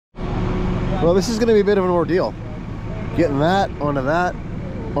Well, this is going to be a bit of an ordeal. Getting that, onto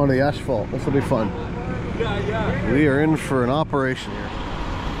the asphalt. This will be fun. Yeah. We are in for an operation here.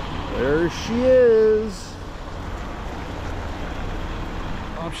 There she is.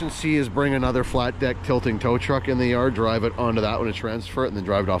 Option C is bring another flat deck tilting tow truck in the yard, drive it onto that one and transfer it, and then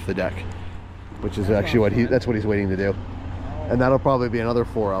drive it off the deck. Which is actually that's what he's waiting to do. And that'll probably be another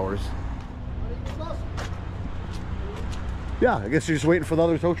 4 hours. Yeah, I guess you're just waiting for the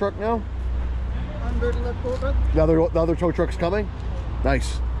other tow truck now? The other tow truck's coming?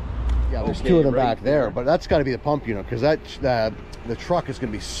 Nice. Yeah, there's two of them back there, but that's got to be the pump unit, because the truck is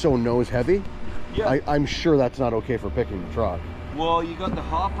going to be so nose heavy. Yeah. I'm sure that's not okay for picking the truck. Well, you got the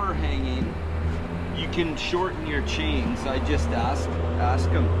hopper hanging. You can shorten your chains. I just ask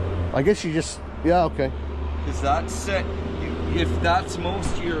them. I guess you just, yeah, okay. Because that's set. If that's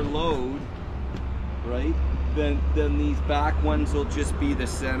most of your load, right? Then these back ones will just be the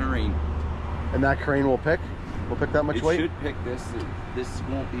centering. And that crane will pick that much weight? It should pick this. This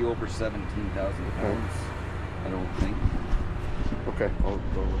won't be over 17,000 pounds, I don't think. Okay.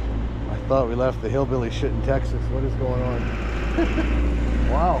 I thought we left the hillbilly shit in Texas. What is going on?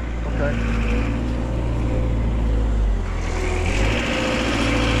 Wow. Okay.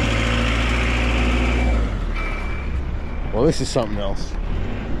 Well, this is something else.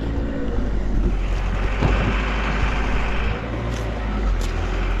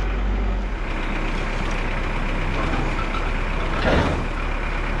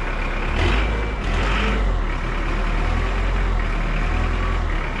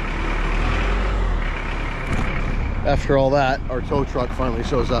 After all that, our tow truck finally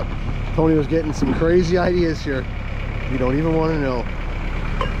shows up. Tony was getting some crazy ideas here. You don't even want to know.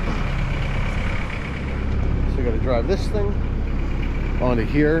 So we got to drive this thing onto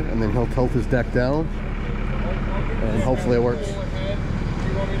here, and then he'll tilt his deck down, and hopefully it works.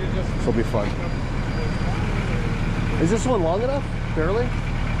 This will be fun. Is this one long enough? Barely?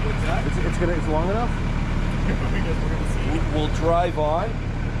 What's that? It's long enough? We'll drive on,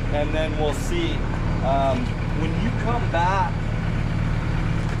 and then we'll see. When you come back,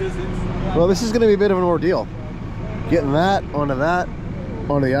 well, this is going to be a bit of an ordeal. Getting that, onto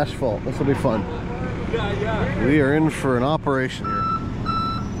the asphalt. This will be fun. Yeah. We are in for an operation here.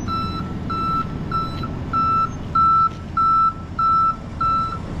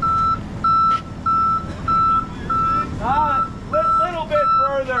 Little bit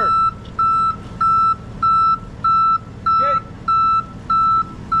further. Okay.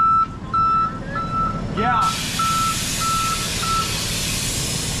 Yeah.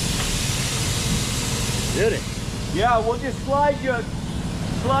 Did it? Yeah, we'll just slide your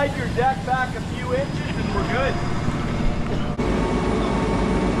deck back a few inches and we're good.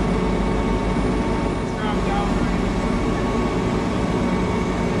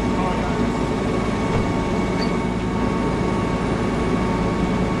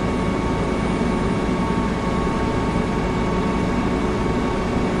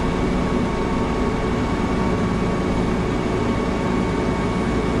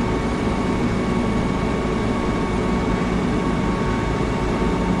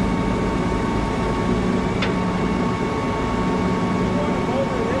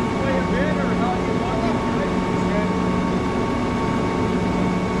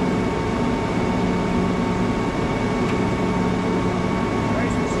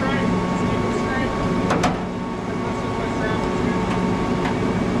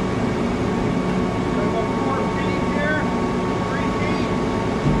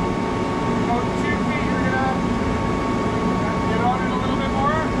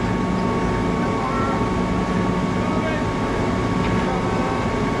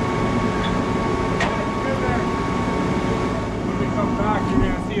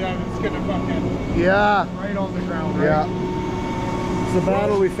 Yeah. Right on the ground, right? Yeah. It's the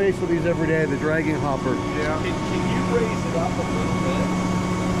battle we face with these every day, the dragging hopper. Yeah. Can you raise it up a little bit?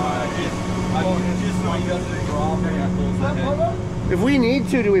 Just so he doesn't drop it. If we need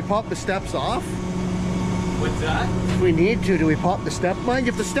to, do we pop the steps off? What's that? If we need to, do we pop the step? Mind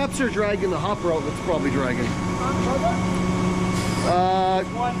if the steps are dragging the hopper out, it's probably dragging.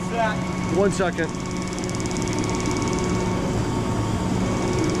 1 sec. 1 second.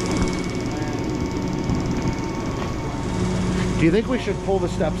 Do you think we should pull the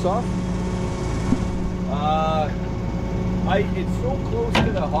steps off? It's so close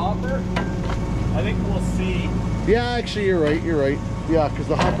to the hopper. I think we'll see. Yeah, actually, you're right. You're right. Yeah, because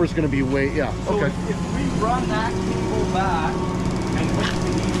the hopper's going to be way. Yeah. So okay. If we run that cable back and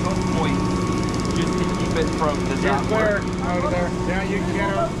hit these hook points, just to keep it from the top. Out of there. Yeah, you can get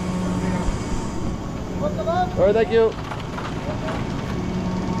her. All right, thank you.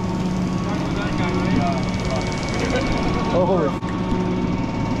 Holy.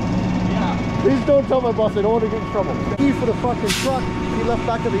 Yeah. Please don't tell my boss I don't want to get in trouble. The key for the fucking truck, he left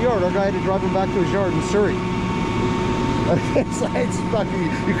back at the yard. Our guy had to drive him back to his yard in Surrey. It's like, it's fucking,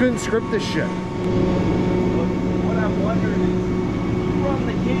 you couldn't script this shit. What I'm wondering is, you run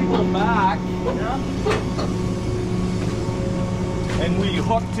the cable back, and we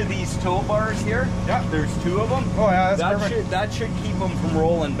hook to these tow bars here. Yeah. There's 2 of them. Oh yeah, that's perfect. That should keep them from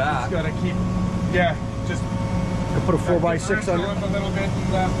rolling back. Just gotta keep, yeah, just Could put a 4x6 under a little bit.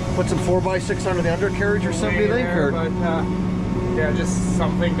 Put some 4x6 under the undercarriage or something, you think? Or But yeah, just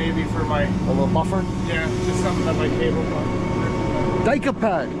something maybe for my, a little buffer? yeah, just something that my cable. Dica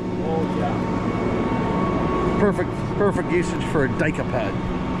pad. Oh yeah. Perfect usage for a Dica pad.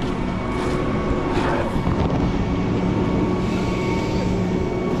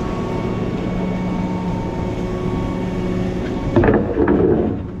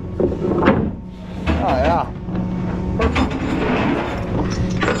 Oh yeah.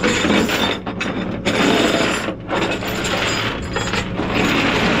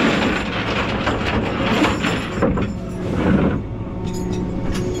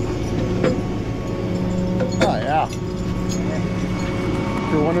 Oh yeah. If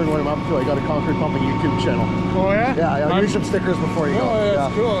you're wondering what I'm up to, I got a concrete pumping YouTube channel. Oh yeah? Yeah, I'll give you some stickers before you go. Oh yeah,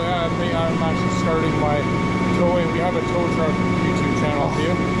 that's cool. Yeah, I'm actually starting my towing. We have a tow truck YouTube channel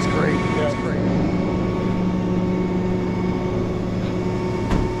too. It's great. Yeah. It's great.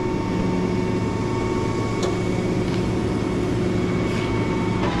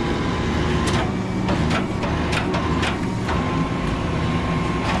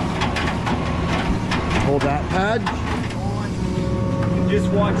 Hold that pad. And just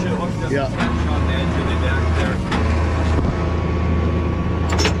watch it hook doesn't Yeah. catch on the edge of the deck there.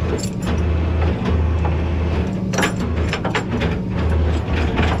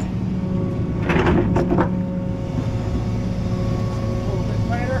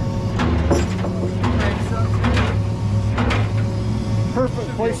 Perfect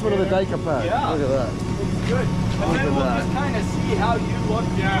placement of the Dica pad. Yeah. Look at that. It's good. And Look then at we'll that. just kind of see how you look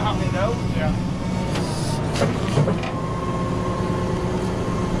coming it out. Yeah.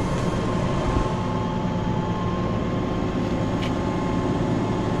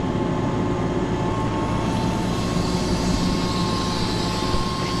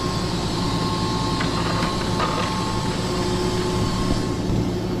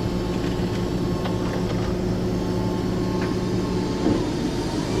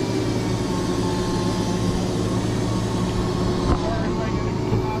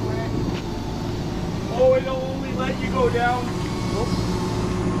 Oh, it'll only let you go down.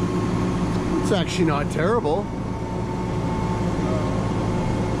 It's actually not terrible.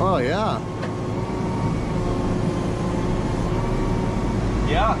 Oh yeah.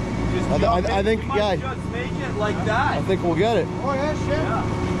 Yeah. Just I jump in. think, You might yeah. just make it like that. I think we'll get it. Oh yeah, shit. Yeah.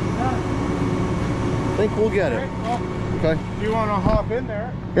 I think we'll get it. Well, Okay. if you want to hop in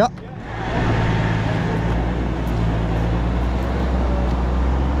there. Yeah.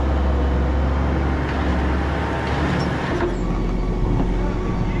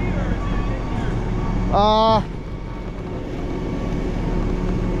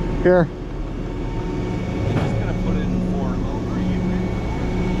 Here. I'm just gonna put it in 4 low. Are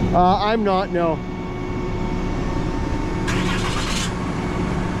you? I'm not, no.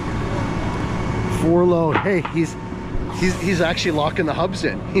 Four low. Hey, he's actually locking the hubs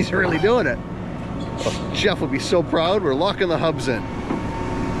in. He's really doing it. Oh, Jeff would be so proud. We're locking the hubs in.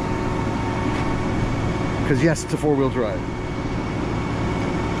 Because yes, it's a 4-wheel drive.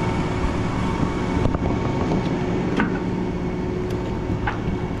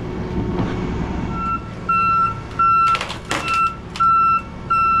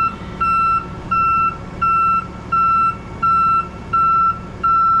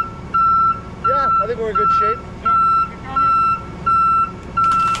 Yeah, I think we're in good shape. Yeah, keep coming.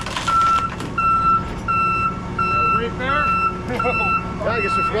 Right there. Yeah, I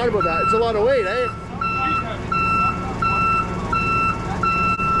guess we forgot about that. It's a lot of weight, eh?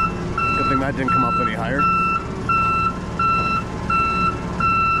 Good thing that didn't come up any higher.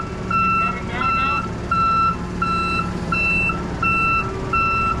 Coming down now.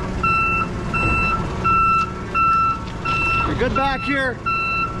 You're good back here.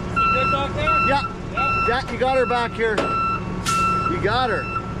 You good back there? Yeah. Yeah. Yeah, you got her back here. You got her.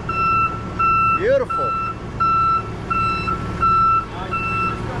 Beautiful. Now you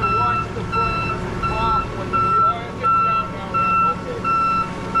just gotta watch the front top when the wheel Gets down now, yeah. Okay.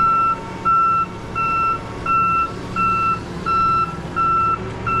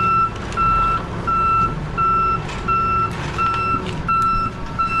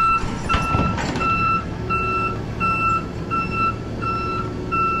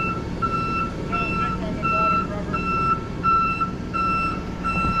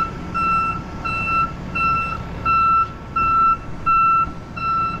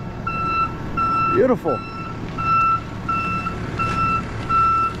 Beautiful.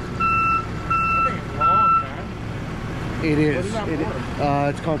 It is.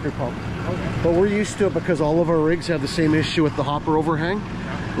 It's concrete pump. Okay. But we're used to it because all of our rigs have the same issue with the hopper overhang.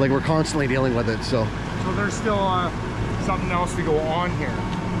 Yeah. Like we're constantly dealing with it. So there's still something else to go on here.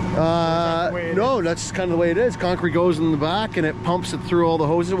 No, that's kind of the way it is. Concrete goes in the back and it pumps it through all the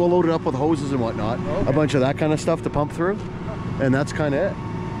hoses. We'll load it up with hoses and whatnot. Okay. A bunch of that kind of stuff to pump through, and that's kind of it.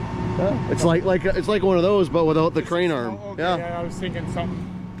 Yeah. It's like one of those, but without the crane arm. Okay. Yeah, I was thinking something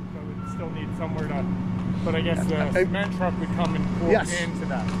that would still need somewhere to. But I guess the cement truck would come and pour into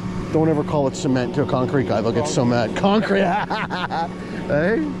that. Don't ever call it cement to a concrete guy. They'll get so mad. Concrete.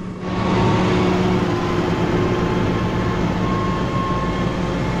 Hey.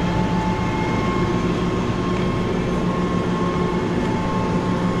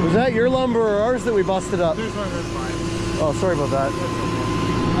 Was that your lumber or ours that we busted up? This one is mine. Oh, sorry about that.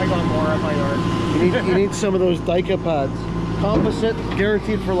 I got more at my yard. You need some of those Dyka pads. Composite,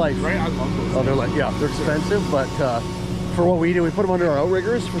 guaranteed for life. Right, I love those. Oh, they're expensive, but for what we do, we put them under our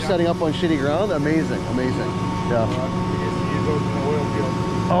outriggers for setting up on shitty ground. Amazing, amazing. Yeah.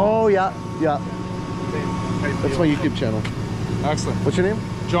 Oh yeah. That's my YouTube channel. Excellent. What's your name?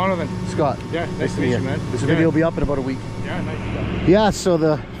 Jonathan. Scott. Yeah, nice to meet you, man. This video will be up in about a week. Yeah, nice. Yeah, so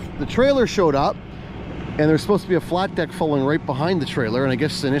the trailer showed up, and there's supposed to be a flat deck following right behind the trailer, and I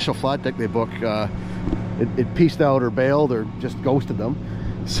guess the initial flat deck they booked, it pieced out or bailed or just ghosted them.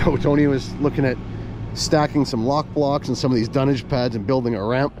 So Tony was looking at stacking some lock blocks and some of these dunnage pads and building a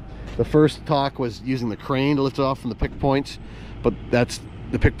ramp. The first talk was using the crane to lift it off from the pick points, but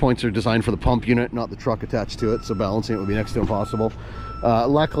the pick points are designed for the pump unit, not the truck attached to it, so balancing it would be next to impossible.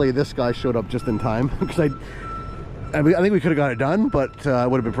 Luckily this guy showed up just in time, because I think we could have got it done, but it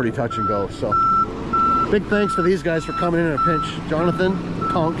would have been pretty touch and go. So big thanks to these guys for coming in a pinch. Jonathan,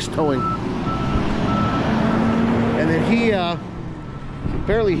 Tonks Towing. And then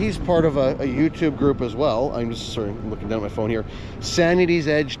apparently he's part of a YouTube group as well. I'm looking down at my phone here. Sanity's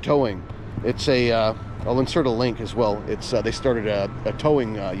Edge Towing. It's I'll insert a link as well. It's they started a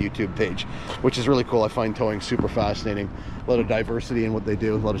towing YouTube page, which is really cool. I find towing super fascinating. A lot of diversity in what they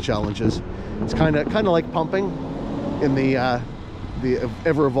do, a lot of challenges. It's kind of like pumping in the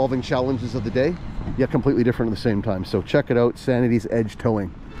ever-evolving challenges of the day, yet completely different at the same time. So check it out, Sanity's Edge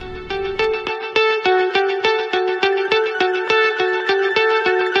Towing.